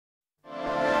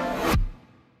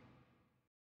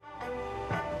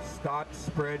start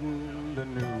spreading the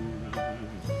news.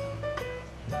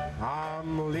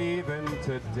 I'm leaving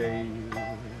today.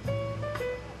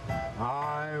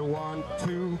 I want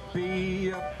to be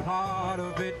a part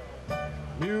of it.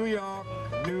 New York,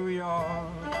 New York.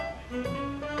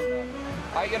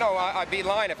 I'd be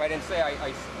lying if I didn't say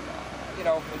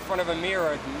in front of a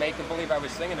mirror, making believe I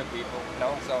was singing to people,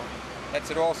 so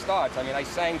that's it all starts. I mean, I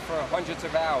sang for hundreds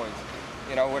of hours,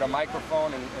 with a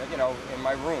microphone and, in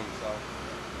my room, so,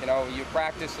 you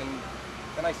practice, and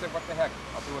then I said, what the heck,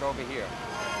 I'll do it over here.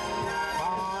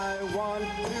 I want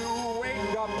to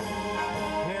wake up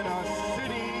in a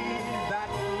city that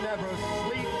never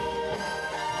sleeps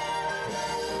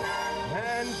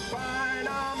and find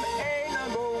I'm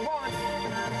 #1,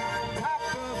 top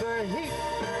of the heap,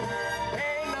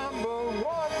 #1,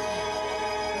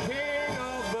 king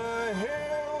of the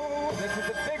hill. This is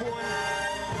the big one.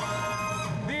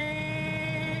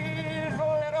 These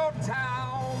little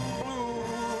town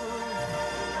blues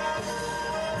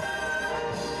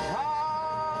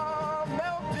are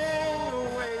melting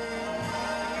away.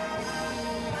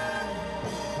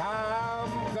 I'm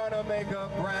gonna make a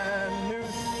brand new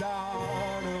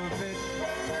start of it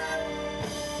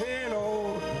in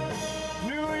old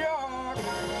New York.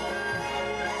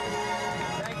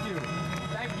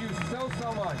 Thank you so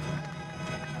much.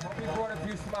 Hope you brought a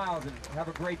few smiles, and have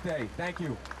a great day. Thank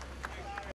you.